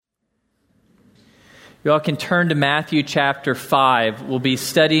You all can turn to Matthew chapter 5. We'll be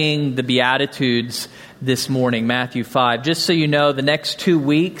studying the Beatitudes this morning, Matthew 5. Just so you know, the next 2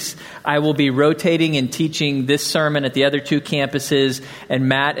 weeks, I will be rotating and teaching this sermon at the other two campuses, and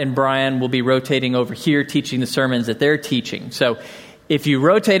Matt and Brian will be rotating over here teaching the sermons that they're teaching. So if you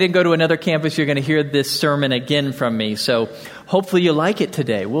rotate and go to another campus, you're going to hear this sermon again from me. So hopefully you like it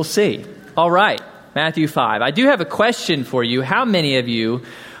today. We'll see. All right, Matthew 5. I do have a question for you. How many of you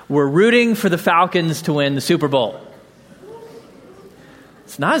were rooting for the Falcons to win the Super Bowl?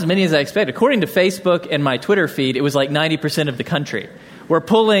 It's not as many as I expected. According to Facebook and my Twitter feed, it was like 90% of the country. We're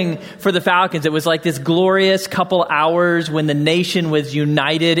pulling for the Falcons. It was like this glorious couple hours when the nation was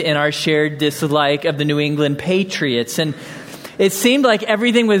united in our shared dislike of the New England Patriots. And it seemed like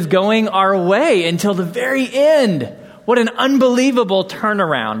everything was going our way until the very end. What an unbelievable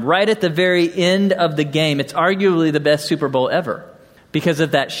turnaround right at the very end of the game. It's arguably the best Super Bowl ever, because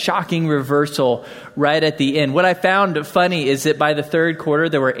of that shocking reversal right at the end. What I found funny is that by the third quarter,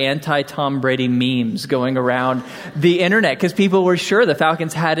 there were anti-Tom Brady memes going around the internet because people were sure the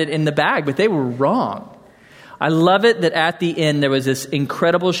Falcons had it in the bag, but they were wrong. I love it that at the end, there was this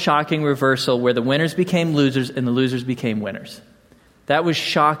incredible, shocking reversal where the winners became losers and the losers became winners. That was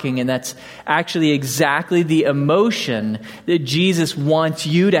shocking, and that's actually exactly the emotion that Jesus wants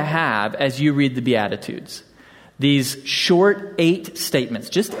you to have as you read the Beatitudes. These short 8 statements,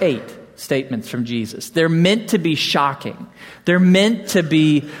 just 8 statements from Jesus. They're meant to be shocking. They're meant to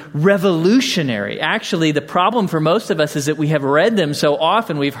be revolutionary. Actually, the problem for most of us is that we have read them so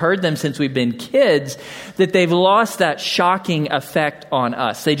often, we've heard them since we've been kids, that they've lost that shocking effect on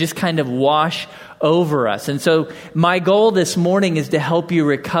us. They just kind of wash over us. And so my goal this morning is to help you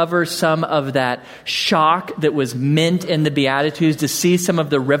recover some of that shock that was meant in the Beatitudes, to see some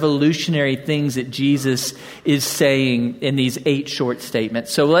of the revolutionary things that Jesus is saying in these 8 short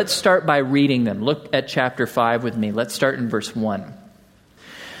statements. So let's start by reading them. Look at chapter 5 with me. Let's start in verse 1.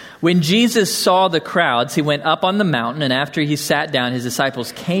 When Jesus saw the crowds, he went up on the mountain, and after he sat down, his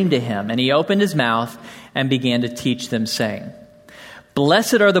disciples came to him, and he opened his mouth and began to teach them, saying,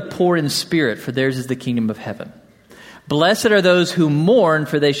 "Blessed are the poor in spirit, for theirs is the kingdom of heaven. Blessed are those who mourn,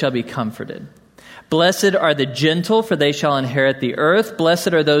 for they shall be comforted. Blessed are the gentle, for they shall inherit the earth.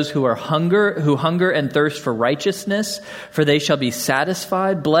 Blessed are those who hunger and thirst for righteousness, for they shall be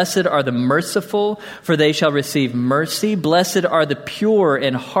satisfied. Blessed are the merciful, for they shall receive mercy. Blessed are the pure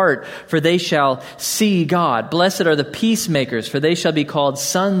in heart, for they shall see God. Blessed are the peacemakers, for they shall be called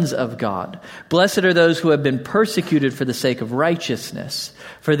sons of God. Blessed are those who have been persecuted for the sake of righteousness,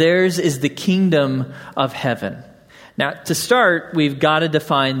 for theirs is the kingdom of heaven." Now, to start, we've got to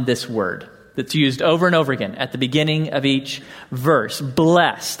define this word that's used over and over again at the beginning of each verse.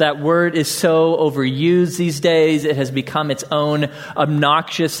 Bless. That word is so overused these days. It has become its own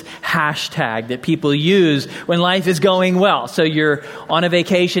obnoxious hashtag that people use when life is going well. So you're on a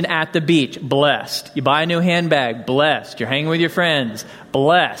vacation at the beach, blessed. You buy a new handbag, blessed. You're hanging with your friends,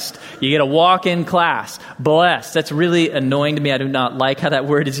 blessed. You get a walk-in class, blessed. That's really annoying to me. I do not like how that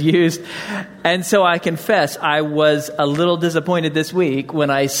word is used. And so I confess, I was a little disappointed this week when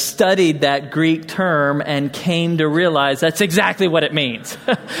I studied that Greek term and came to realize that's exactly what it means.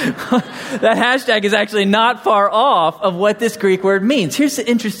 That hashtag is actually not far off of what this Greek word means. Here's the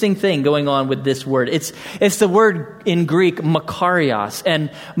interesting thing going on with this word. It's the word in Greek, makarios.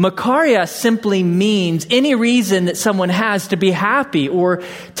 And makarios simply means any reason that someone has to be happy or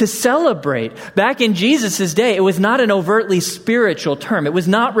to celebrate. Back in Jesus' day, it was not an overtly spiritual term. It was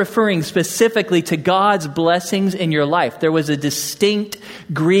not referring specifically to God's blessings in your life. There was a distinct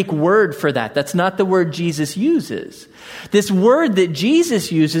Greek word for that. That's not the word Jesus uses. This word that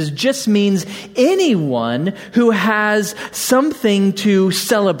Jesus uses just means anyone who has something to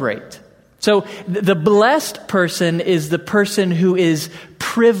celebrate. So the blessed person is the person who is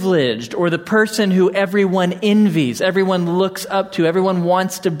privileged, or the person who everyone envies, everyone looks up to, everyone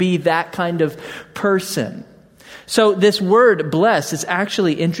wants to be that kind of person. So this word blessed is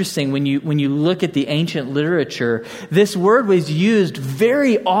actually interesting when you look at the ancient literature. This word was used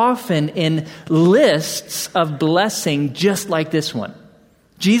very often in lists of blessing just like this one.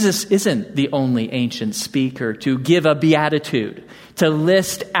 Jesus isn't the only ancient speaker to give a beatitude, to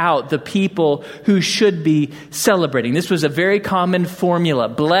list out the people who should be celebrating. This was a very common formula.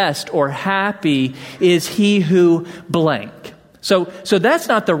 Blessed or happy is he who blank. So that's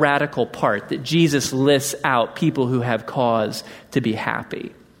not the radical part, that Jesus lists out people who have cause to be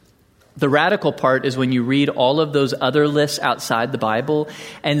happy. The radical part is when you read all of those other lists outside the Bible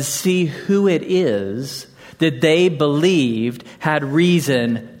and see who it is that they believed had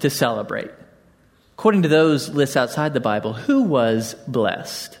reason to celebrate. According to those lists outside the Bible, who was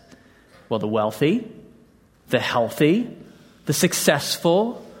blessed? Well, the wealthy, the healthy, the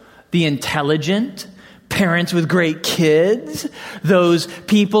successful, the intelligent, parents with great kids, those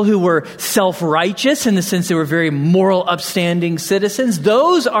people who were self-righteous in the sense they were very moral, upstanding citizens.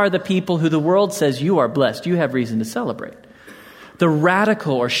 Those are the people who the world says, you are blessed. You have reason to celebrate. The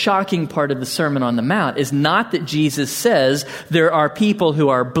radical or shocking part of the Sermon on the Mount is not that Jesus says there are people who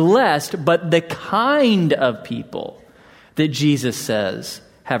are blessed, but the kind of people that Jesus says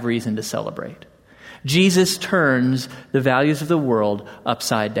have reason to celebrate. Jesus turns the values of the world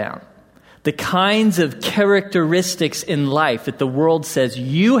upside down. The kinds of characteristics in life that the world says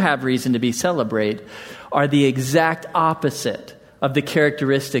you have reason to be celebrate are the exact opposite of the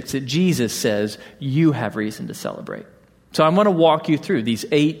characteristics that Jesus says you have reason to celebrate. So I want to walk you through these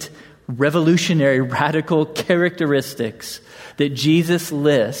 8 revolutionary, radical characteristics that Jesus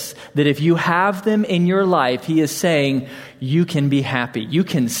lists, that if you have them in your life, he is saying you can be happy. You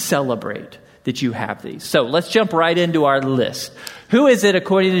can celebrate that you have these. So let's jump right into our list. Who is it,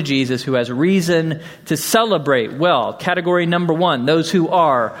 according to Jesus, who has reason to celebrate? Well, category number 1, those who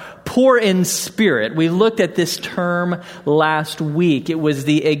are poor in spirit. We looked at this term last week. It was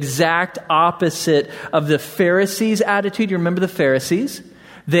the exact opposite of the Pharisees' attitude. You remember the Pharisees?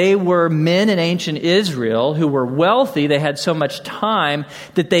 They were men in ancient Israel who were wealthy. They had so much time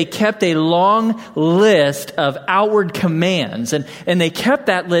that they kept a long list of outward commands. And they kept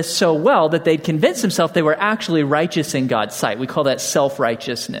that list so well that they'd convinced themselves they were actually righteous in God's sight. We call that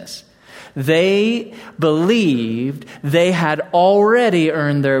self-righteousness. They believed they had already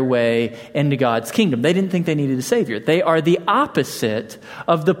earned their way into God's kingdom. They didn't think they needed a Savior. They are the opposite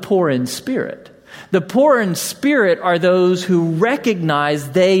of the poor in spirit. The poor in spirit are those who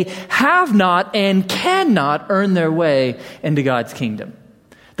recognize they have not and cannot earn their way into God's kingdom.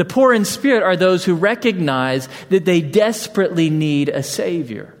 The poor in spirit are those who recognize that they desperately need a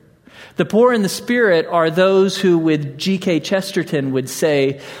Savior. The poor in the spirit are those who, with G.K. Chesterton, would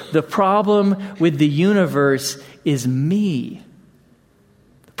say, the problem with the universe is me.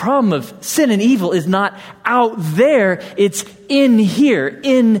 The problem of sin and evil is not out there, it's in here,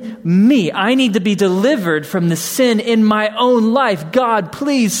 in me. I need to be delivered from the sin in my own life. God,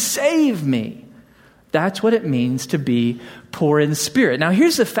 please save me. That's what it means to be poor in spirit. Now,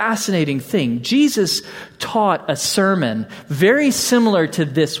 here's the fascinating thing. Jesus taught a sermon very similar to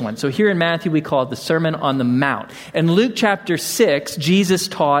this one. So here in Matthew, we call it the Sermon on the Mount. In Luke chapter 6, Jesus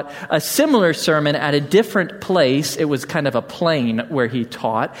taught a similar sermon at a different place. It was kind of a plain where he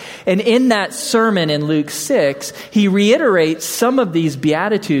taught. And in that sermon in Luke 6, he reiterates some of these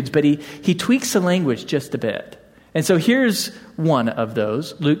Beatitudes, but he tweaks the language just a bit. And so here's one of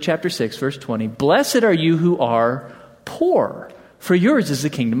those, Luke chapter 6, verse 20. Blessed are you who are poor, for yours is the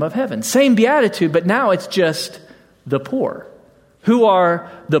kingdom of heaven. Same beatitude, but now it's just the poor. Who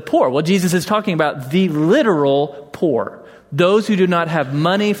are the poor? Well, Jesus is talking about the literal poor, those who do not have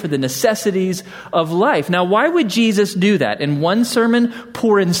money for the necessities of life. Now, why would Jesus do that? In one sermon,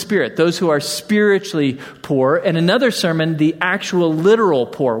 poor in spirit, those who are spiritually poor. In another sermon, the actual literal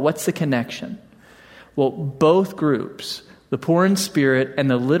poor. What's the connection? Well, both groups, the poor in spirit and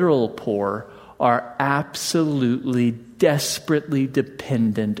the literal poor, are absolutely, desperately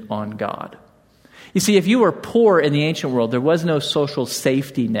dependent on God. You see, if you were poor in the ancient world, there was no social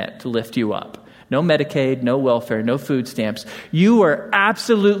safety net to lift you up. No Medicaid, no welfare, no food stamps. You were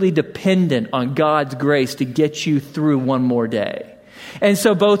absolutely dependent on God's grace to get you through one more day. And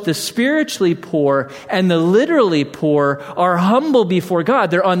so both the spiritually poor and the literally poor are humble before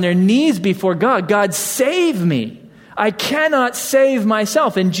God. They're on their knees before God. God, save me. I cannot save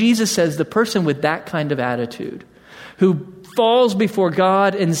myself. And Jesus says the person with that kind of attitude, who falls before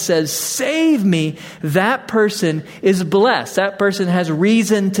God and says, save me, that person is blessed. That person has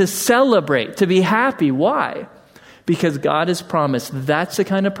reason to celebrate, to be happy. Why? Because God has promised that's the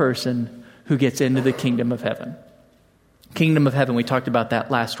kind of person who gets into the kingdom of heaven. Kingdom of heaven, we talked about that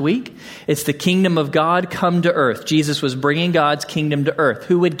last week. It's the kingdom of God come to earth. Jesus was bringing God's kingdom to earth.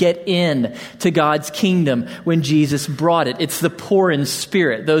 Who would get in to God's kingdom when Jesus brought it? It's the poor in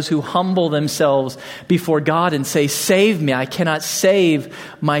spirit, those who humble themselves before God and say, save me, I cannot save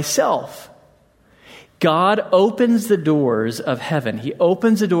myself. God opens the doors of heaven. He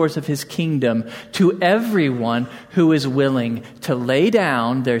opens the doors of his kingdom to everyone who is willing to lay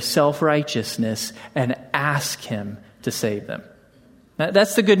down their self-righteousness and ask him to save them. Now,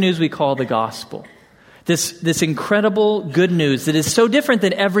 that's the good news we call the gospel. This incredible good news that is so different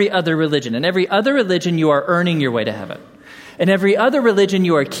than every other religion. In every other religion, you are earning your way to heaven. In every other religion,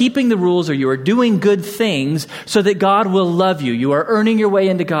 you are keeping the rules or you are doing good things so that God will love you. You are earning your way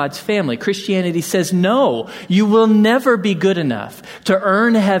into God's family. Christianity says, no, you will never be good enough to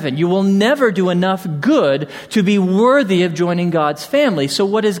earn heaven. You will never do enough good to be worthy of joining God's family. So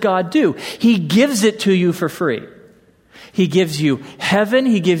what does God do? He gives it to you for free. He gives you heaven.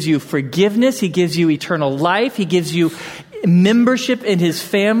 He gives you forgiveness. He gives you eternal life. He gives you membership in his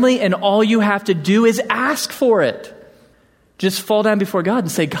family. And all you have to do is ask for it. Just fall down before God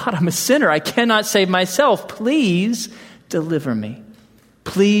and say, God, I'm a sinner. I cannot save myself. Please deliver me.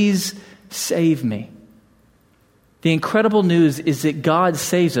 Please save me. The incredible news is that God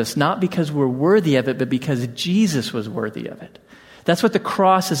saves us not because we're worthy of it, but because Jesus was worthy of it. That's what the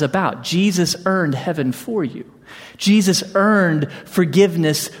cross is about. Jesus earned heaven for you. Jesus earned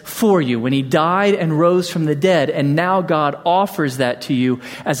forgiveness for you when he died and rose from the dead. And now God offers that to you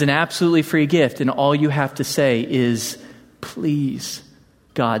as an absolutely free gift. And all you have to say is, please,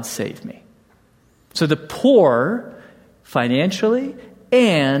 God, save me. So the poor, financially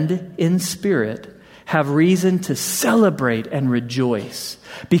and in spirit, have reason to celebrate and rejoice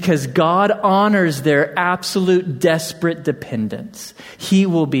because God honors their absolute desperate dependence. He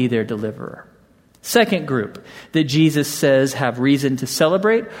will be their deliverer. Second group that Jesus says have reason to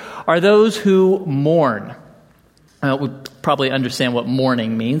celebrate are those who mourn. We probably understand what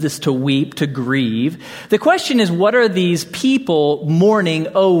mourning means. It's to weep, to grieve. The question is, what are these people mourning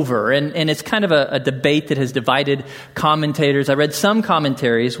over? And it's kind of a debate that has divided commentators. I read some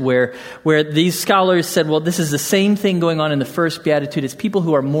commentaries where these scholars said, well, this is the same thing going on in the first beatitude. It's people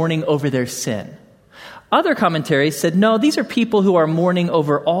who are mourning over their sin. Other commentaries said, no, these are people who are mourning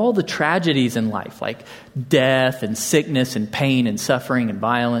over all the tragedies in life, like death and sickness and pain and suffering and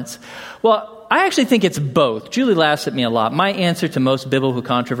violence. Well, I actually think it's both. Julie laughs at me a lot. My answer to most biblical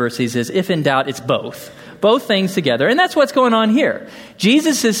controversies is, if in doubt, it's both. Both things together. And that's what's going on here.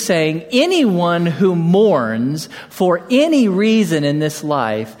 Jesus is saying anyone who mourns for any reason in this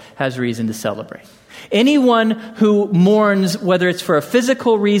life has reason to celebrate. Anyone who mourns, whether it's for a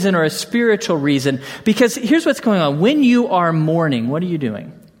physical reason or a spiritual reason, because here's what's going on. When you are mourning, what are you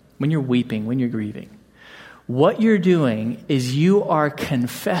doing? When you're weeping, when you're grieving. What you're doing is you are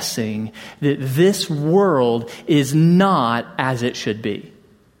confessing that this world is not as it should be.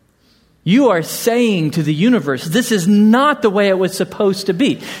 You are saying to the universe, this is not the way it was supposed to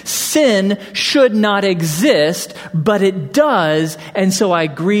be. Sin should not exist, but it does, and so I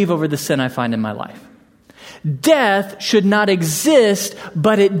grieve over the sin I find in my life. Death should not exist,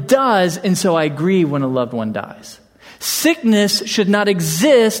 but it does, and so I grieve when a loved one dies. Sickness should not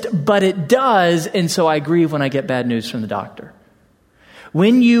exist, but it does, and so I grieve when I get bad news from the doctor.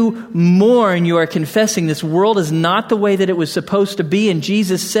 When you mourn, you are confessing this world is not the way that it was supposed to be, and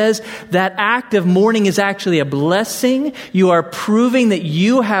Jesus says that act of mourning is actually a blessing. You are proving that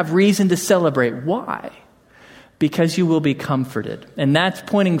you have reason to celebrate. Why? Because you will be comforted, and that's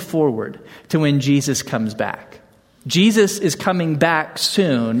pointing forward to when Jesus comes back. Jesus is coming back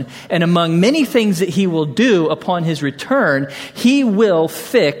soon, and among many things that he will do upon his return, he will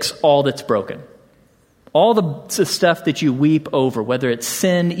fix all that's broken. All the stuff that you weep over, whether it's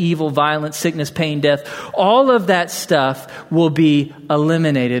sin, evil, violence, sickness, pain, death, all of that stuff will be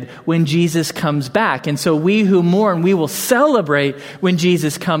eliminated when Jesus comes back. And so we who mourn, we will celebrate when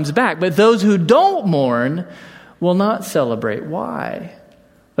Jesus comes back. But those who don't mourn will not celebrate. Why?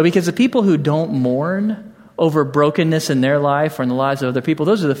 Well, because the people who don't mourn over brokenness in their life or in the lives of other people,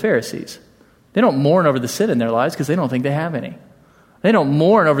 those are the Pharisees. They don't mourn over the sin in their lives because they don't think they have any. They don't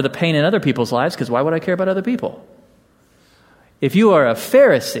mourn over the pain in other people's lives because why would I care about other people? If you are a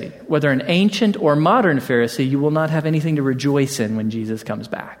Pharisee, whether an ancient or modern Pharisee, you will not have anything to rejoice in when Jesus comes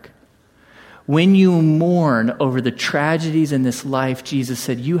back. When you mourn over the tragedies in this life, Jesus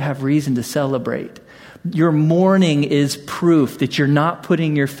said, you have reason to celebrate. Your mourning is proof that you're not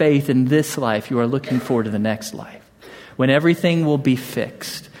putting your faith in this life. You are looking forward to the next life, when everything will be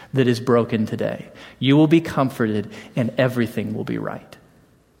fixed that is broken today. You will be comforted and everything will be right.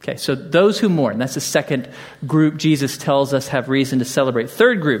 Okay, so those who mourn, that's the second group Jesus tells us have reason to celebrate.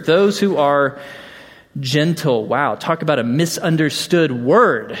 Third group, those who are gentle. Wow, talk about a misunderstood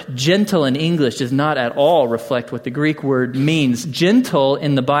word. Gentle in English does not at all reflect what the Greek word means. Gentle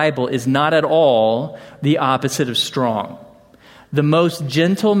in the Bible is not at all the opposite of strong. The most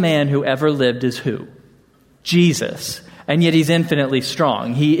gentle man who ever lived is who? Jesus. And yet he's infinitely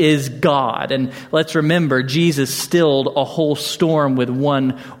strong. He is God. And let's remember, Jesus stilled a whole storm with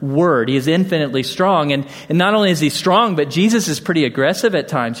one word. He is infinitely strong. And not only is he strong, but Jesus is pretty aggressive at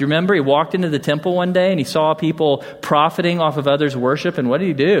times. You remember he walked into the temple one day and he saw people profiting off of others' worship. And what did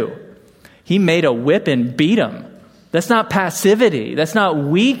he do? He made a whip and beat them. That's not passivity. That's not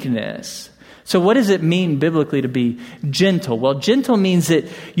weakness. So what does it mean biblically to be gentle? Well, gentle means that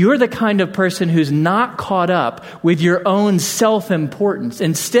you're the kind of person who's not caught up with your own self-importance.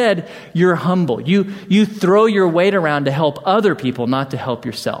 Instead, you're humble. You throw your weight around to help other people, not to help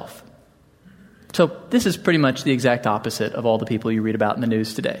yourself. So this is pretty much the exact opposite of all the people you read about in the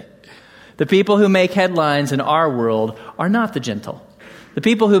news today. The people who make headlines in our world are not the gentle. The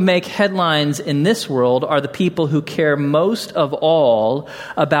people who make headlines in this world are the people who care most of all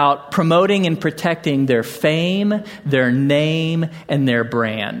about promoting and protecting their fame, their name, and their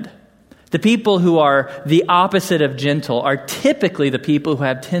brand. The people who are the opposite of gentle are typically the people who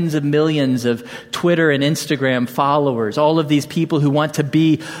have tens of millions of Twitter and Instagram followers. All of these people who want to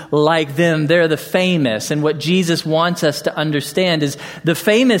be like them, they're the famous. And what Jesus wants us to understand is the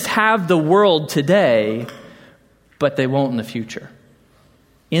famous have the world today, but they won't in the future.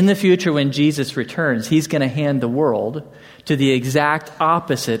 In the future, when Jesus returns, he's going to hand the world to the exact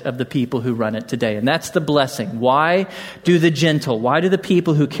opposite of the people who run it today. And that's the blessing. Why do the gentle, why do the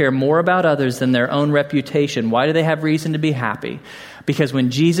people who care more about others than their own reputation, why do they have reason to be happy? Because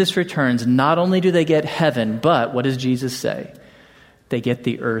when Jesus returns, not only do they get heaven, but what does Jesus say? They get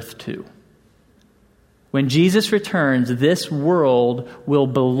the earth too. When Jesus returns, this world will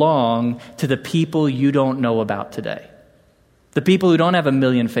belong to the people you don't know about today. The people who don't have 1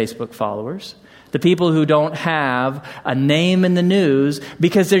 million Facebook followers, the people who don't have a name in the news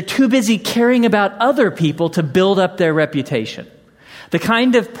because they're too busy caring about other people to build up their reputation. The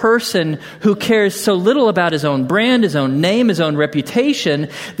kind of person who cares so little about his own brand, his own name, his own reputation,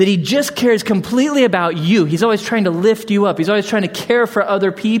 that he just cares completely about you. He's always trying to lift you up. He's always trying to care for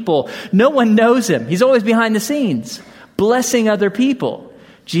other people. No one knows him. He's always behind the scenes, blessing other people.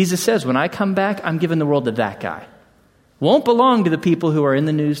 Jesus says, when I come back, I'm giving the world to that guy. Won't belong to the people who are in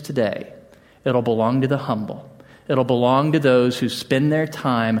the news today. It'll belong to the humble. It'll belong to those who spend their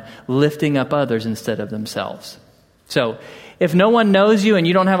time lifting up others instead of themselves. So, if no one knows you and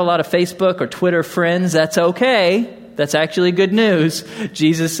you don't have a lot of Facebook or Twitter friends, that's okay. That's actually good news.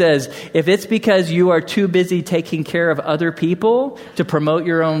 Jesus says, if it's because you are too busy taking care of other people to promote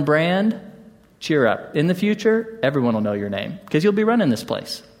your own brand, cheer up. In the future, everyone will know your name because you'll be running this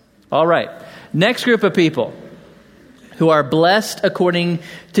place. All right. Next group of people who are blessed according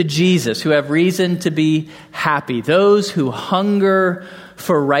to Jesus, who have reason to be happy, those who hunger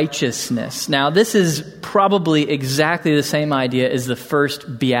for righteousness. Now, this is probably exactly the same idea as the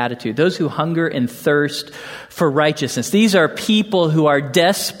first beatitude, those who hunger and thirst for righteousness. These are people who are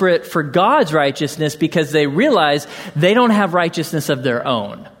desperate for God's righteousness because they realize they don't have righteousness of their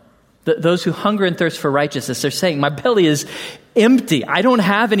own. Those who hunger and thirst for righteousness, they're saying, my belly is empty. I don't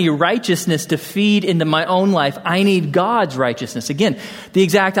have any righteousness to feed into my own life. I need God's righteousness. Again, the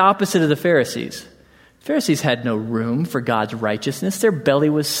exact opposite of the Pharisees. Pharisees had no room for God's righteousness. Their belly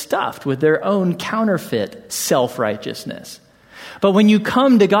was stuffed with their own counterfeit self-righteousness. But when you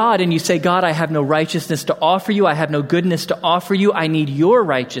come to God and you say, God, I have no righteousness to offer you. I have no goodness to offer you. I need your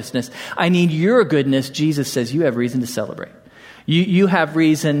righteousness. I need your goodness. Jesus says, you have reason to celebrate. You have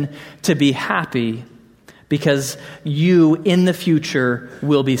reason to be happy because you, in the future,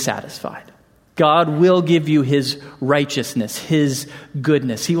 will be satisfied. God will give you his righteousness, his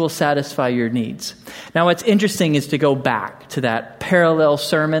goodness. He will satisfy your needs. Now, what's interesting is to go back to that parallel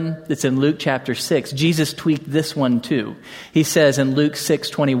sermon that's in Luke chapter 6. Jesus tweaked this one too. He says in Luke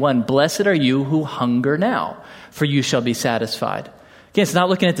 6:21, blessed are you who hunger now, for you shall be satisfied. Again, it's not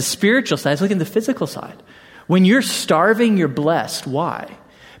looking at the spiritual side, it's looking at the physical side. When you're starving, you're blessed. Why?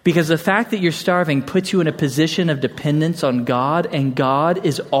 Because the fact that you're starving puts you in a position of dependence on God, and God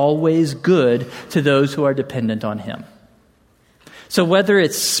is always good to those who are dependent on him. So whether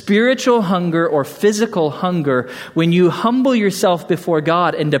it's spiritual hunger or physical hunger, when you humble yourself before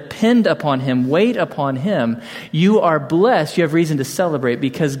God and depend upon him, wait upon him, you are blessed. You have reason to celebrate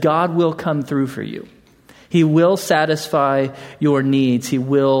because God will come through for you. He will satisfy your needs. He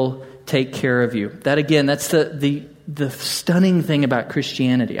will take care of you. That again, that's the stunning thing about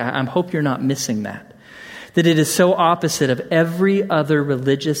Christianity. I hope you're not missing that. That it is so opposite of every other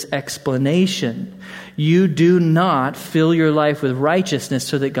religious explanation. You do not fill your life with righteousness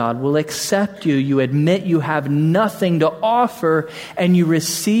so that God will accept you. You admit you have nothing to offer and you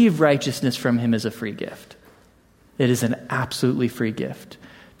receive righteousness from him as a free gift. It is an absolutely free gift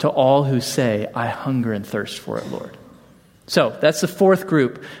to all who say, I hunger and thirst for it, Lord. So that's the fourth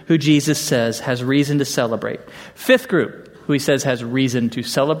group who Jesus says has reason to celebrate. Fifth group who he says has reason to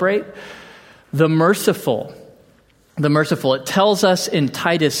celebrate, the merciful. the merciful. It tells us in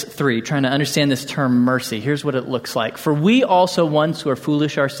Titus 3, trying to understand this term mercy. Here's what it looks like. For we also once were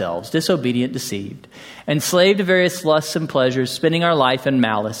foolish ourselves, disobedient, deceived, enslaved to various lusts and pleasures, spending our life in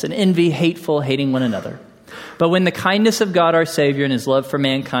malice and envy, hateful, hating one another. But when the kindness of God our Savior and his love for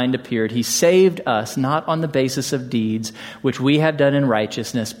mankind appeared, he saved us not on the basis of deeds which we have done in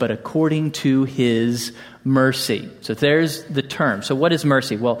righteousness, but according to his mercy. So there's the term. So what is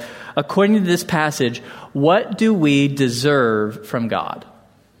mercy? Well, according to this passage, what do we deserve from God?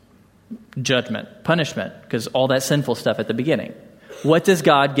 Judgment, punishment, because all that sinful stuff at the beginning. What does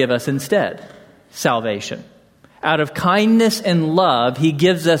God give us instead? Salvation. Out of kindness and love, he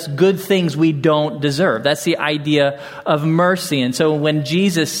gives us good things we don't deserve. That's the idea of mercy. And so when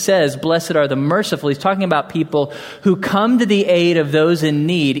Jesus says, blessed are the merciful, he's talking about people who come to the aid of those in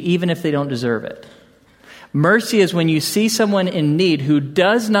need, even if they don't deserve it. Mercy is when you see someone in need who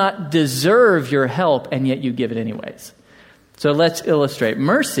does not deserve your help, and yet you give it anyways. So let's illustrate.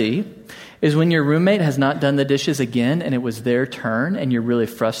 Mercy is when your roommate has not done the dishes again and it was their turn and you're really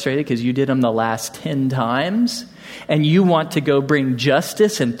frustrated because you did them the last 10 times and you want to go bring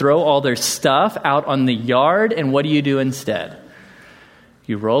justice and throw all their stuff out on the yard, and what do you do instead?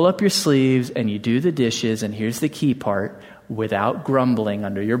 You roll up your sleeves and you do the dishes, and here's the key part, without grumbling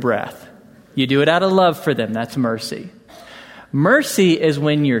under your breath. You do it out of love for them. That's mercy. Mercy is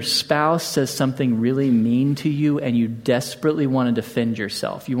when your spouse says something really mean to you and you desperately want to defend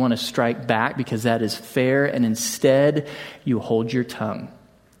yourself. You want to strike back because that is fair, and instead you hold your tongue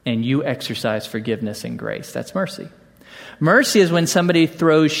and you exercise forgiveness and grace. That's mercy. Mercy is when somebody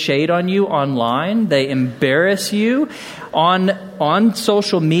throws shade on you online, they embarrass you on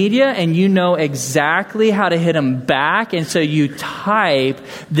social media, and you know exactly how to hit them back, and so you type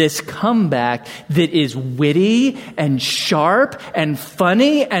this comeback that is witty and sharp and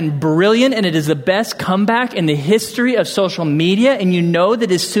funny and brilliant, and it is the best comeback in the history of social media, and you know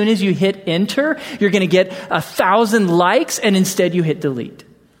that as soon as you hit enter, you're going to get 1,000 likes, and instead you hit delete.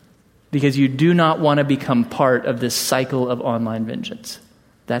 Because you do not want to become part of this cycle of online vengeance.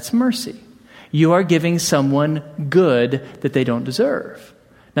 That's mercy. You are giving someone good that they don't deserve.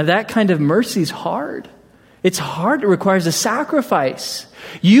 Now that kind of mercy is hard. It's hard. It requires a sacrifice.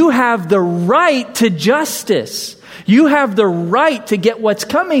 You have the right to justice. You have the right to get what's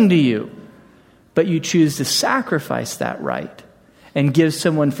coming to you. But you choose to sacrifice that right and give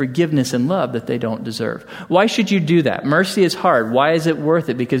someone forgiveness and love that they don't deserve. Why should you do that? Mercy is hard. Why is it worth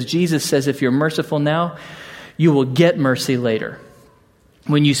it? Because Jesus says if you're merciful now, you will get mercy later.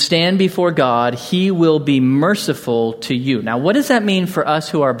 When you stand before God, he will be merciful to you. Now, what does that mean for us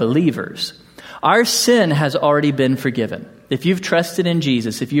who are believers? Our sin has already been forgiven. If you've trusted in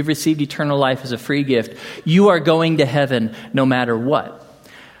Jesus, if you've received eternal life as a free gift, you are going to heaven no matter what.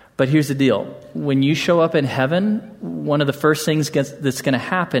 But here's the deal. When you show up in heaven, one of the first things that's going to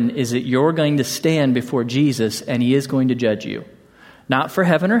happen is that you're going to stand before Jesus and he is going to judge you. Not for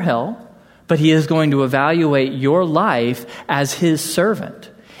heaven or hell, but he is going to evaluate your life as his servant.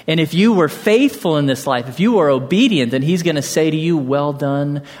 And if you were faithful in this life, if you were obedient, then he's going to say to you, well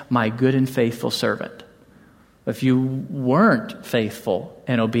done, my good and faithful servant. If you weren't faithful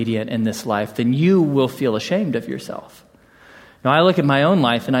and obedient in this life, then you will feel ashamed of yourself. Now, I look at my own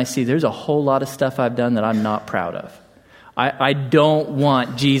life and I see there's a whole lot of stuff I've done that I'm not proud of. I don't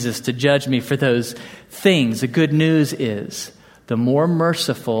want Jesus to judge me for those things. The good news is the more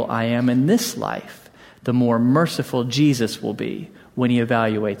merciful I am in this life, the more merciful Jesus will be when he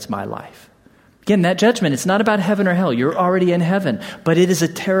evaluates my life. Again, that judgment, it's not about heaven or hell. You're already in heaven, but it is a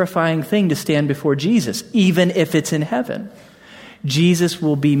terrifying thing to stand before Jesus, even if it's in heaven. Jesus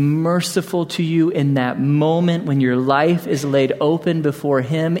will be merciful to you in that moment when your life is laid open before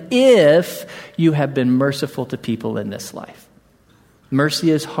him if you have been merciful to people in this life.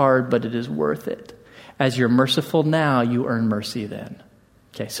 Mercy is hard, but it is worth it. As you're merciful now, you earn mercy then.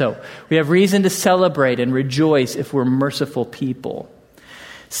 Okay, so we have reason to celebrate and rejoice if we're merciful people.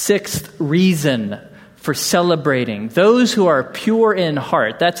 Sixth reason for celebrating those who are pure in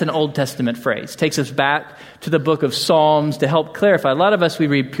heart. That's an Old Testament phrase. Takes us back to the book of Psalms to help clarify. A lot of us, we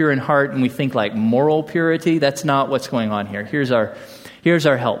read pure in heart and we think like moral purity. That's not what's going on here. Here's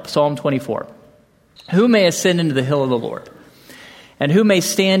our help. Psalm 24. Who may ascend into the hill of the Lord? And who may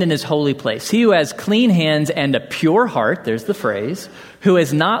stand in his holy place? He who has clean hands and a pure heart, there's the phrase, who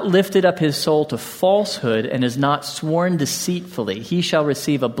has not lifted up his soul to falsehood and has not sworn deceitfully, he shall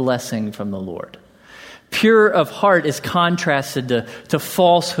receive a blessing from the Lord. Pure of heart is contrasted to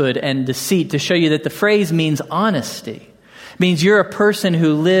falsehood and deceit to show you that the phrase means honesty. It means you're a person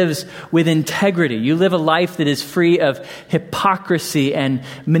who lives with integrity. You live a life that is free of hypocrisy and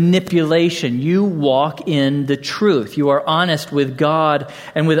manipulation. You walk in the truth. You are honest with God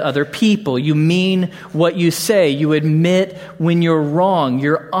and with other people. You mean what you say. You admit when you're wrong.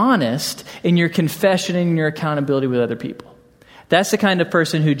 You're honest in your confession and your accountability with other people. That's the kind of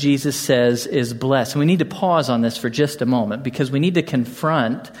person who Jesus says is blessed. And we need to pause on this for just a moment because we need to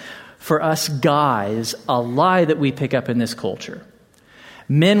confront, for us guys, a lie that we pick up in this culture.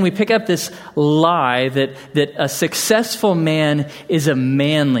 Men, we pick up this lie that a successful man is a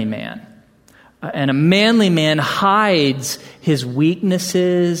manly man. And a manly man hides his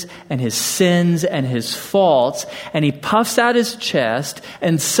weaknesses and his sins and his faults, and he puffs out his chest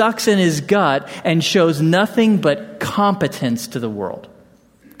and sucks in his gut and shows nothing but competence to the world.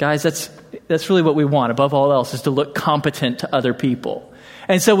 Guys, that's really what we want above all else, is to look competent to other people.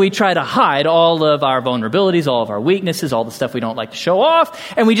 And so we try to hide all of our vulnerabilities, all of our weaknesses, all the stuff we don't like to show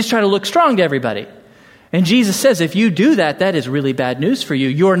off, and we just try to look strong to everybody. And Jesus says, if you do that, that is really bad news for you.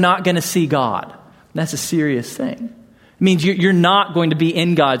 You're not going to see God. And that's a serious thing. It means you're not going to be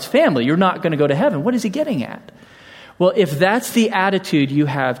in God's family. You're not going to go to heaven. What is he getting at? Well, if that's the attitude you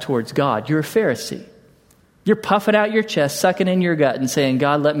have towards God, you're a Pharisee. You're puffing out your chest, sucking in your gut, and saying,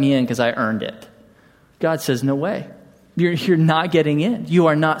 God, let me in because I earned it. God says, no way. You're not getting in. You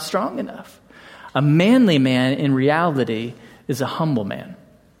are not strong enough. A manly man, in reality, is a humble man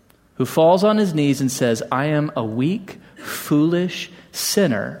who falls on his knees and says, I am a weak, foolish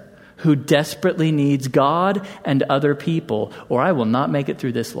sinner who desperately needs God and other people, or I will not make it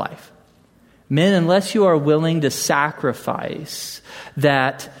through this life. Men, unless you are willing to sacrifice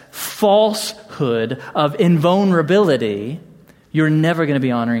that falsehood of invulnerability, you're never going to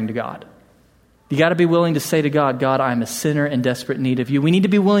be honoring to God. You got to be willing to say to God, God, I'm a sinner in desperate need of you. We need to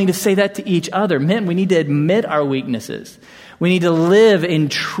be willing to say that to each other. Men, we need to admit our weaknesses. We need to live in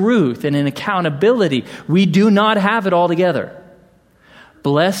truth and in accountability. We do not have it all together.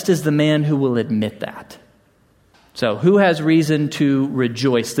 Blessed is the man who will admit that. So, who has reason to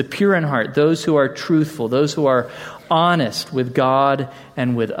rejoice? The pure in heart, those who are truthful, those who are honest with God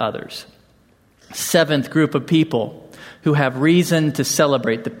and with others. Seventh group of people who have reason to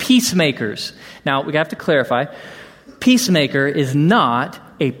celebrate, the peacemakers. Now, we have to clarify, peacemaker is not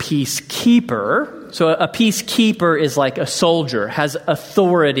a peacekeeper. So a peacekeeper is like a soldier, has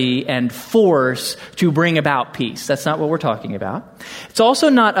authority and force to bring about peace. That's not what we're talking about. It's also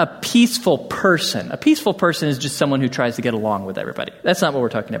not a peaceful person. A peaceful person is just someone who tries to get along with everybody. That's not what we're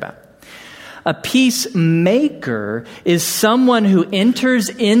talking about. A peacemaker is someone who enters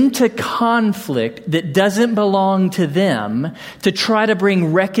into conflict that doesn't belong to them to try to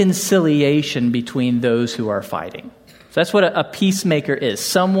bring reconciliation between those who are fighting. So that's what a peacemaker is,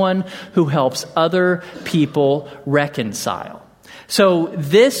 someone who helps other people reconcile. So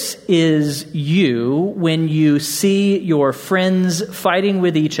this is you when you see your friends fighting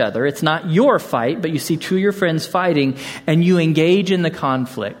with each other. It's not your fight, but you see two of your friends fighting and you engage in the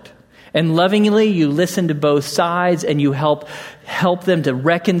conflict. And lovingly, you listen to both sides and you help them to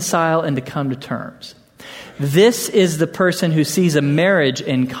reconcile and to come to terms. This is the person who sees a marriage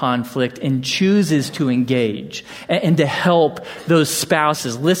in conflict and chooses to engage and to help those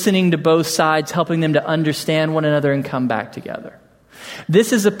spouses, listening to both sides, helping them to understand one another and come back together.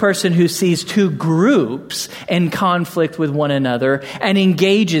 This is a person who sees two groups in conflict with one another and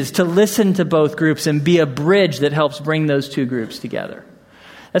engages to listen to both groups and be a bridge that helps bring those two groups together.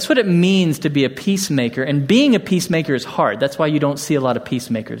 That's what it means to be a peacemaker. And being a peacemaker is hard. That's why you don't see a lot of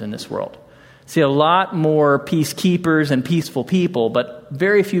peacemakers in this world. See a lot more peacekeepers and peaceful people, but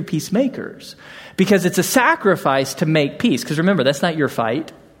very few peacemakers. Because it's a sacrifice to make peace. Because remember, that's not your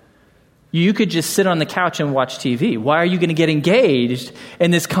fight. You could just sit on the couch and watch TV. Why are you going to get engaged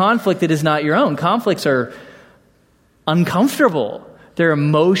in this conflict that is not your own? Conflicts are uncomfortable. They're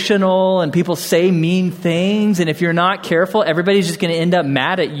emotional and people say mean things. And if you're not careful, everybody's just going to end up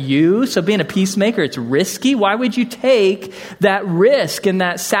mad at you. So being a peacemaker, it's risky. Why would you take that risk and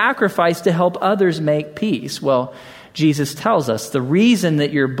that sacrifice to help others make peace? Well, Jesus tells us the reason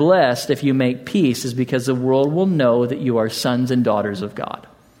that you're blessed if you make peace is because the world will know that you are sons and daughters of God.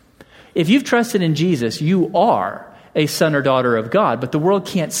 If you've trusted in Jesus, you are a son or daughter of God, but the world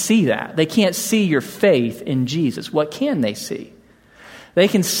can't see that. They can't see your faith in Jesus. What can they see? They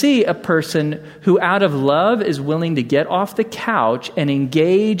can see a person who out of love is willing to get off the couch and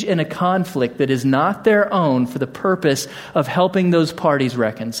engage in a conflict that is not their own for the purpose of helping those parties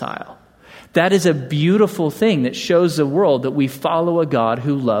reconcile. That is a beautiful thing that shows the world that we follow a God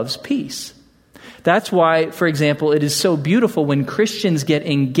who loves peace. That's why, for example, it is so beautiful when Christians get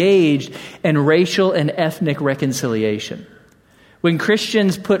engaged in racial and ethnic reconciliation. When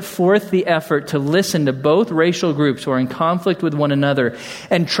Christians put forth the effort to listen to both racial groups who are in conflict with one another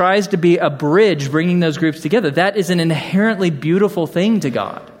and tries to be a bridge bringing those groups together, that is an inherently beautiful thing to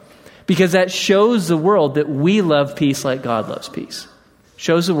God, because that shows the world that we love peace like God loves peace.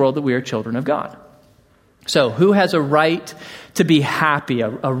 Shows the world that we are children of God. So who has a right to be happy,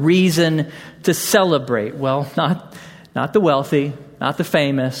 a reason to celebrate? Well, not the wealthy, not the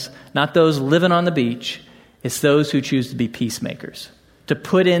famous, not those living on the beach. It's those who choose to be peacemakers, to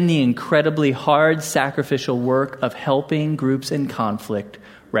put in the incredibly hard, sacrificial work of helping groups in conflict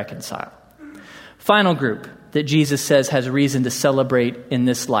reconcile. Final group that Jesus says has reason to celebrate in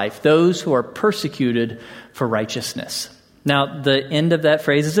this life, those who are persecuted for righteousness. Now, the end of that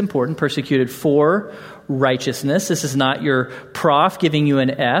phrase is important, persecuted for righteousness. This is not your prof giving you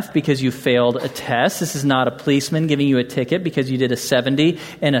an F because you failed a test. This is not a policeman giving you a ticket because you did a 70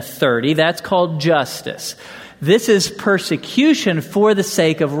 and a 30. That's called justice. This is persecution for the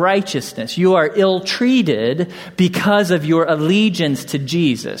sake of righteousness. You are ill-treated because of your allegiance to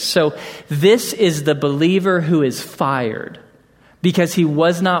Jesus. So this is the believer who is fired because he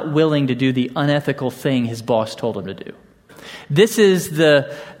was not willing to do the unethical thing his boss told him to do. This is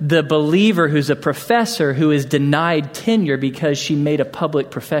the believer who's a professor who is denied tenure because she made a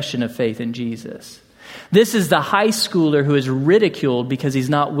public profession of faith in Jesus. This is the high schooler who is ridiculed because he's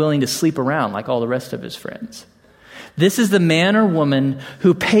not willing to sleep around like all the rest of his friends. This is the man or woman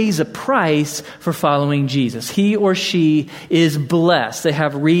who pays a price for following Jesus. He or she is blessed. They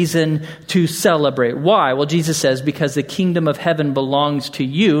have reason to celebrate. Why? Well, Jesus says, because the kingdom of heaven belongs to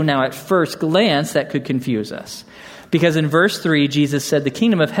you. Now, at first glance, that could confuse us. Because in verse 3, Jesus said the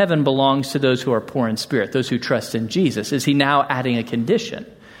kingdom of heaven belongs to those who are poor in spirit, those who trust in Jesus. Is he now adding a condition?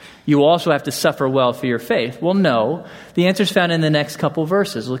 You also have to suffer well for your faith. Well, no. The answer is found in the next couple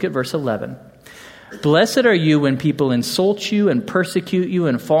verses. Look at verse 11. Blessed are you when people insult you and persecute you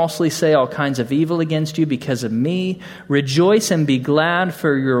and falsely say all kinds of evil against you because of me. Rejoice and be glad,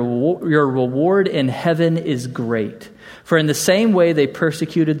 for your reward in heaven is great. For in the same way they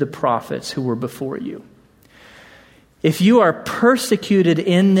persecuted the prophets who were before you. If you are persecuted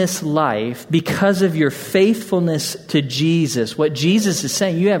in this life because of your faithfulness to Jesus, what Jesus is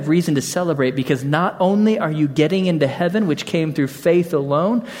saying, you have reason to celebrate, because not only are you getting into heaven, which came through faith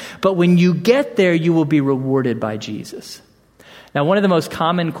alone, but when you get there, you will be rewarded by Jesus. Now, one of the most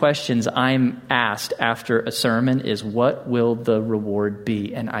common questions I'm asked after a sermon is, what will the reward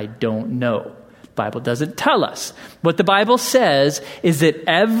be? And I don't know. The Bible doesn't tell us. What the Bible says is that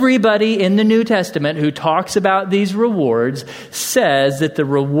everybody in the New Testament who talks about these rewards says that the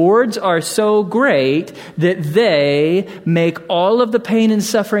rewards are so great that they make all of the pain and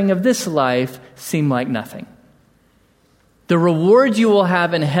suffering of this life seem like nothing. The rewards you will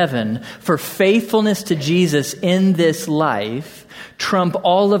have in heaven for faithfulness to Jesus in this life trump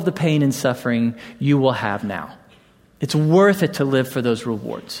all of the pain and suffering you will have now. It's worth it to live for those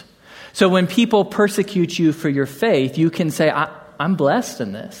rewards. So when people persecute you for your faith, you can say, I'm blessed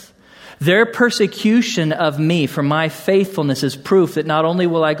in this. Their persecution of me for my faithfulness is proof that not only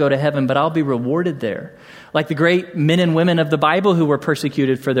will I go to heaven, but I'll be rewarded there. Like the great men and women of the Bible who were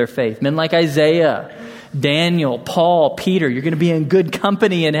persecuted for their faith. Men like Isaiah, Daniel, Paul, Peter. You're going to be in good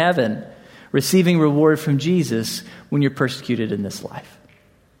company in heaven, receiving reward from Jesus when you're persecuted in this life.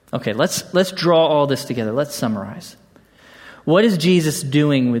 Okay, let's draw all this together. Let's summarize. What is Jesus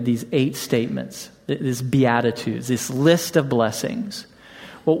doing with these 8 statements, these beatitudes, this list of blessings?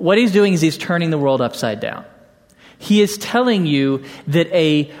 Well, what he's doing is he's turning the world upside down. He is telling you that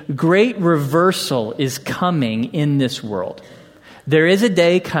a great reversal is coming in this world. There is a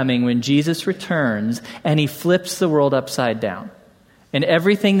day coming when Jesus returns and he flips the world upside down. And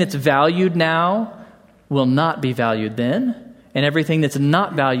everything that's valued now will not be valued then. And everything that's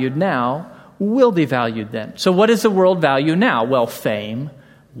not valued now will be valued then. So what does the world value now? Well, fame,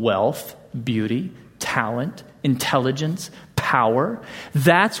 wealth, beauty, talent, intelligence, power.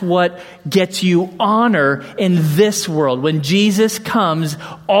 That's what gets you honor in this world. When Jesus comes,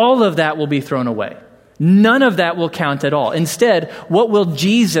 all of that will be thrown away. None of that will count at all. Instead, what will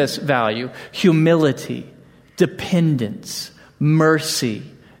Jesus value? Humility, dependence, mercy,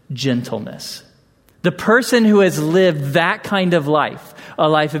 gentleness. The person who has lived that kind of life, a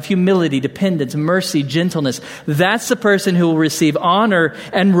life of humility, dependence, mercy, gentleness, that's the person who will receive honor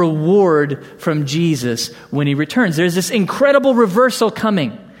and reward from Jesus when he returns. There's this incredible reversal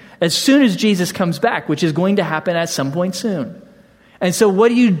coming as soon as Jesus comes back, which is going to happen at some point soon. And so what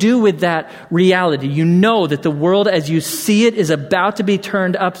do you do with that reality? You know that the world as you see it is about to be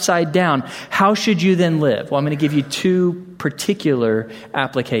turned upside down. How should you then live? Well, I'm going to give you two particular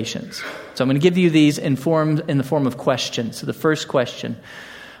applications. So I'm going to give you these in the form of questions. So the first question,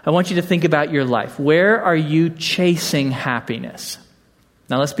 I want you to think about your life. Where are you chasing happiness?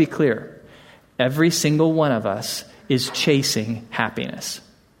 Now let's be clear. Every single one of us is chasing happiness.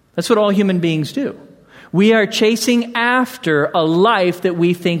 That's what all human beings do. We are chasing after a life that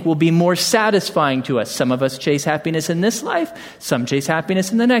we think will be more satisfying to us. Some of us chase happiness in this life. Some chase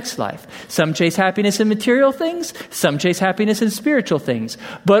happiness in the next life. Some chase happiness in material things. Some chase happiness in spiritual things.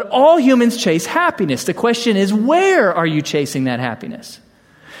 But all humans chase happiness. The question is, where are you chasing that happiness?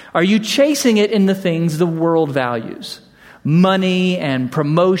 Are you chasing it in the things the world values? Money and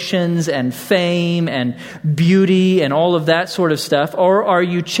promotions and fame and beauty and all of that sort of stuff? Or are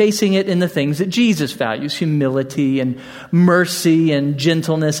you chasing it in the things that Jesus values? Humility and mercy and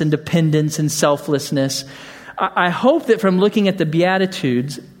gentleness and dependence and selflessness. I hope that from looking at the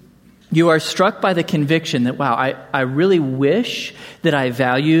Beatitudes, you are struck by the conviction that, wow, I really wish that I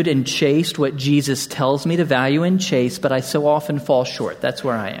valued and chased what Jesus tells me to value and chase, but I so often fall short. That's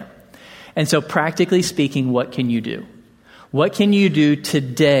where I am. And so practically speaking, what can you do? What can you do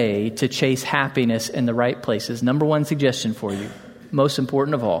today to chase happiness in the right places? Number one suggestion for you, most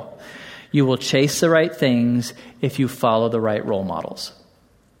important of all, you will chase the right things if you follow the right role models.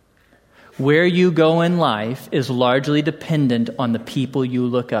 Where you go in life is largely dependent on the people you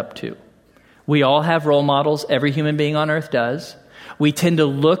look up to. We all have role models. Every human being on earth does. We tend to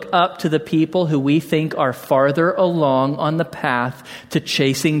look up to the people who we think are farther along on the path to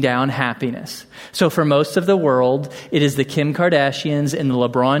chasing down happiness. So for most of the world, it is the Kim Kardashians and the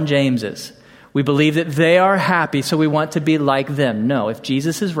LeBron Jameses. We believe that they are happy, so we want to be like them. No, if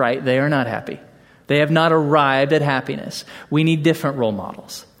Jesus is right, they are not happy. They have not arrived at happiness. We need different role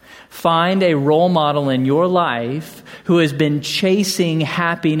models. Find a role model in your life who has been chasing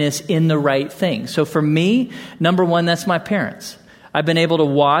happiness in the right thing. So for me, number one, that's my parents. I've been able to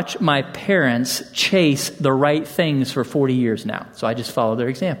watch my parents chase the right things for 40 years now. So I just follow their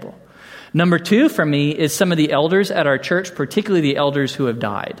example. Number two for me is some of the elders at our church, particularly the elders who have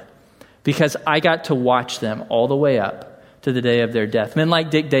died, because I got to watch them all the way up to the day of their death. Men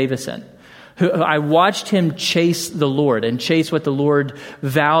like Dick Davison, who I watched him chase the Lord and chase what the Lord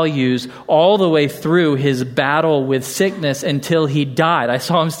values all the way through his battle with sickness until he died. I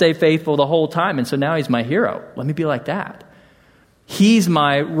saw him stay faithful the whole time, and so now he's my hero. Let me be like that. He's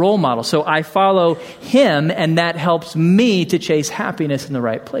my role model. So I follow him, and that helps me to chase happiness in the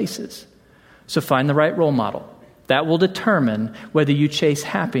right places. So find the right role model. That will determine whether you chase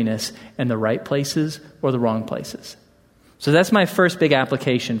happiness in the right places or the wrong places. So that's my first big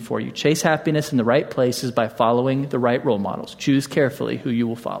application for you. Chase happiness in the right places by following the right role models. Choose carefully who you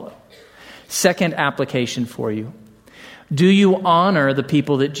will follow. Second application for you. Do you honor the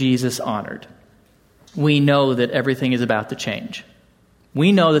people that Jesus honored? We know that everything is about to change.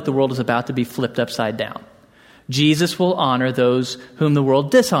 We know that the world is about to be flipped upside down. Jesus will honor those whom the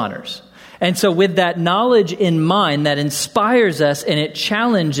world dishonors. And so with that knowledge in mind, that inspires us and it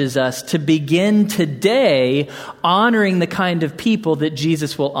challenges us to begin today honoring the kind of people that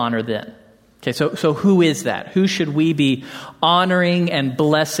Jesus will honor then. Okay, so who is that? Who should we be honoring and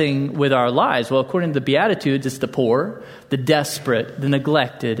blessing with our lives? Well, according to the Beatitudes, it's the poor, the desperate, the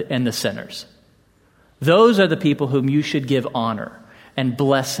neglected, and the sinners. Those are the people whom you should give honor and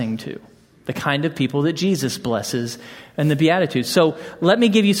blessing to, the kind of people that Jesus blesses in the Beatitudes. So let me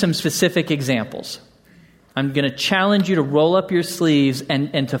give you some specific examples. I'm going to challenge you to roll up your sleeves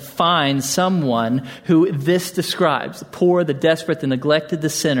and to find someone who this describes, the poor, the desperate, the neglected, the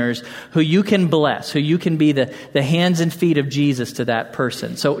sinners, who you can bless, who you can be the hands and feet of Jesus to that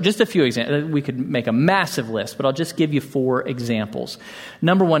person. So just a few examples. We could make a massive list, but I'll just give you 4 examples.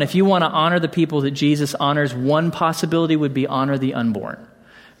 Number one, if you want to honor the people that Jesus honors, one possibility would be honor the unborn.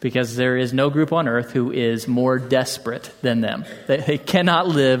 Because there is no group on earth who is more desperate than them. They cannot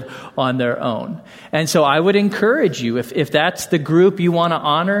live on their own. And so I would encourage you, if that's the group you want to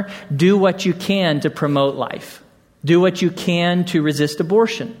honor, do what you can to promote life. Do what you can to resist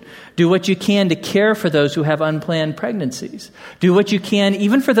abortion. Do what you can to care for those who have unplanned pregnancies. Do what you can,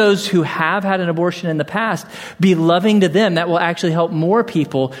 even for those who have had an abortion in the past, be loving to them. That will actually help more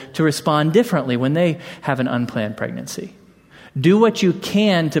people to respond differently when they have an unplanned pregnancy. Do what you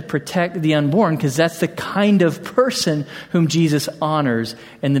can to protect the unborn, because that's the kind of person whom Jesus honors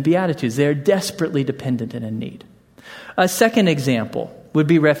in the Beatitudes. They are desperately dependent and in need. A second example would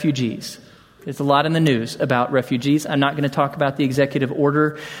be refugees. There's a lot in the news about refugees. I'm not going to talk about the executive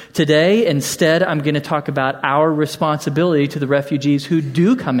order today. Instead, I'm going to talk about our responsibility to the refugees who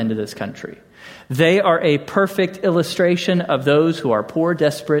do come into this country. They are a perfect illustration of those who are poor,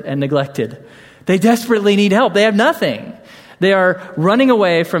 desperate, and neglected. They desperately need help. They have nothing. They are running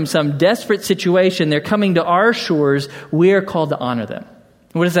away from some desperate situation. They're coming to our shores. We are called to honor them.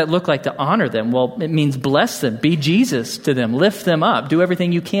 What does that look like to honor them? Well, it means bless them, be Jesus to them, lift them up, do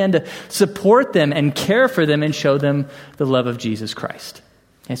everything you can to support them and care for them and show them the love of Jesus Christ.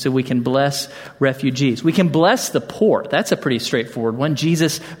 And so we can bless refugees. We can bless the poor. That's a pretty straightforward one.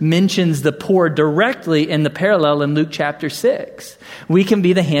 Jesus mentions the poor directly in the parallel in Luke chapter 6. We can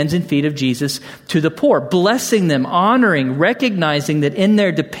be the hands and feet of Jesus to the poor, blessing them, honoring, recognizing that in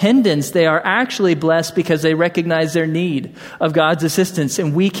their dependence, they are actually blessed because they recognize their need of God's assistance,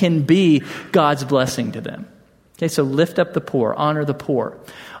 and we can be God's blessing to them. Okay, so lift up the poor, honor the poor,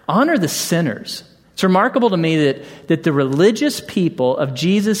 honor the sinners. It's remarkable to me that the religious people of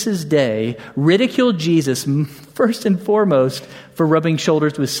Jesus' day ridiculed Jesus first and foremost for rubbing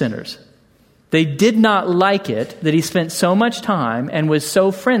shoulders with sinners. They did not like it that he spent so much time and was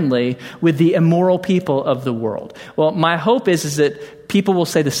so friendly with the immoral people of the world. Well, my hope is that people will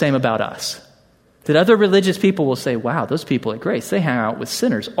say the same about us. That other religious people will say, wow, those people at Grace, they hang out with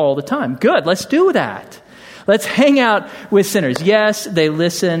sinners all the time. Good, let's do that. Let's hang out with sinners. Yes, they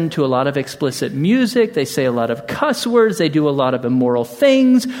listen to a lot of explicit music. They say a lot of cuss words. They do a lot of immoral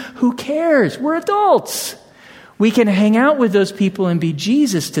things. Who cares? We're adults. We can hang out with those people and be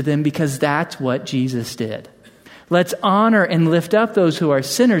Jesus to them because that's what Jesus did. Let's honor and lift up those who are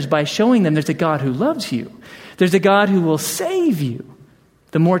sinners by showing them there's a God who loves you. There's a God who will save you.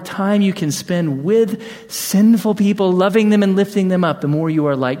 The more time you can spend with sinful people, loving them and lifting them up, the more you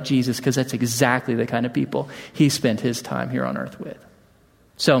are like Jesus, because that's exactly the kind of people he spent his time here on earth with.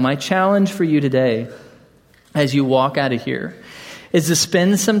 So my challenge for you today, as you walk out of here, is to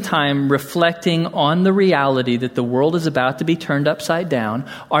spend some time reflecting on the reality that the world is about to be turned upside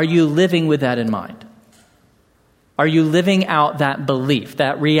down. Are you living with that in mind? Are you living out that belief,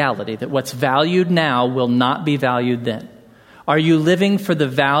 that reality, that what's valued now will not be valued then? Are you living for the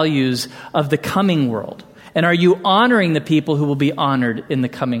values of the coming world? And are you honoring the people who will be honored in the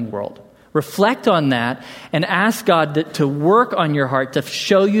coming world? Reflect on that and ask God to work on your heart, to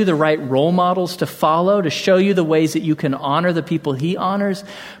show you the right role models to follow, to show you the ways that you can honor the people he honors.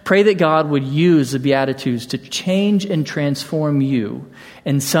 Pray that God would use the Beatitudes to change and transform you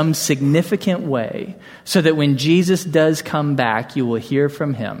in some significant way so that when Jesus does come back, you will hear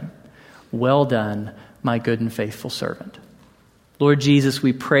from him, "Well done, my good and faithful servant." Lord Jesus,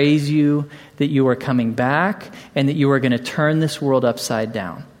 we praise you that you are coming back and that you are going to turn this world upside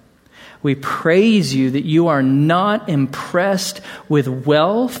down. We praise you that you are not impressed with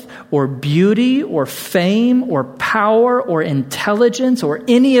wealth or beauty or fame or power or intelligence or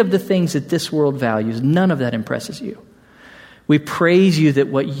any of the things that this world values. None of that impresses you. We praise you that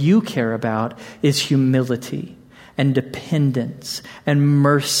what you care about is humility and dependence and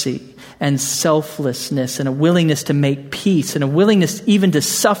mercy and selflessness and a willingness to make peace and a willingness even to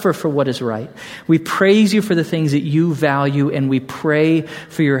suffer for what is right. We praise you for the things that you value, and we pray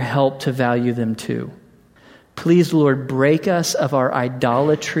for your help to value them too. Please, Lord, break us of our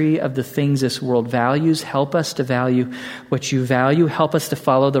idolatry of the things this world values. Help us to value what you value. Help us to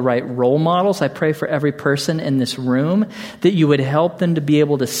follow the right role models. I pray for every person in this room that you would help them to be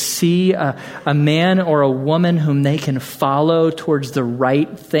able to see a man or a woman whom they can follow towards the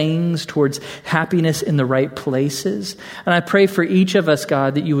right things, towards happiness in the right places. And I pray for each of us,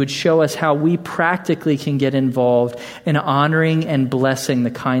 God, that you would show us how we practically can get involved in honoring and blessing the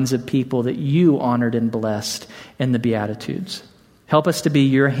kinds of people that you honored and blessed in the Beatitudes. Help us to be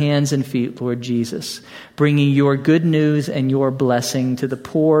your hands and feet, Lord Jesus, bringing your good news and your blessing to the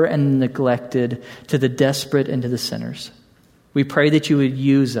poor and neglected, to the desperate and to the sinners. We pray that you would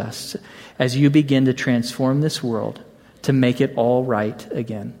use us as you begin to transform this world to make it all right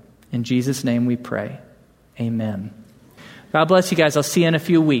again. In Jesus' name we pray. Amen. God bless you guys. I'll see you in a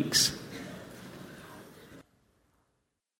few weeks.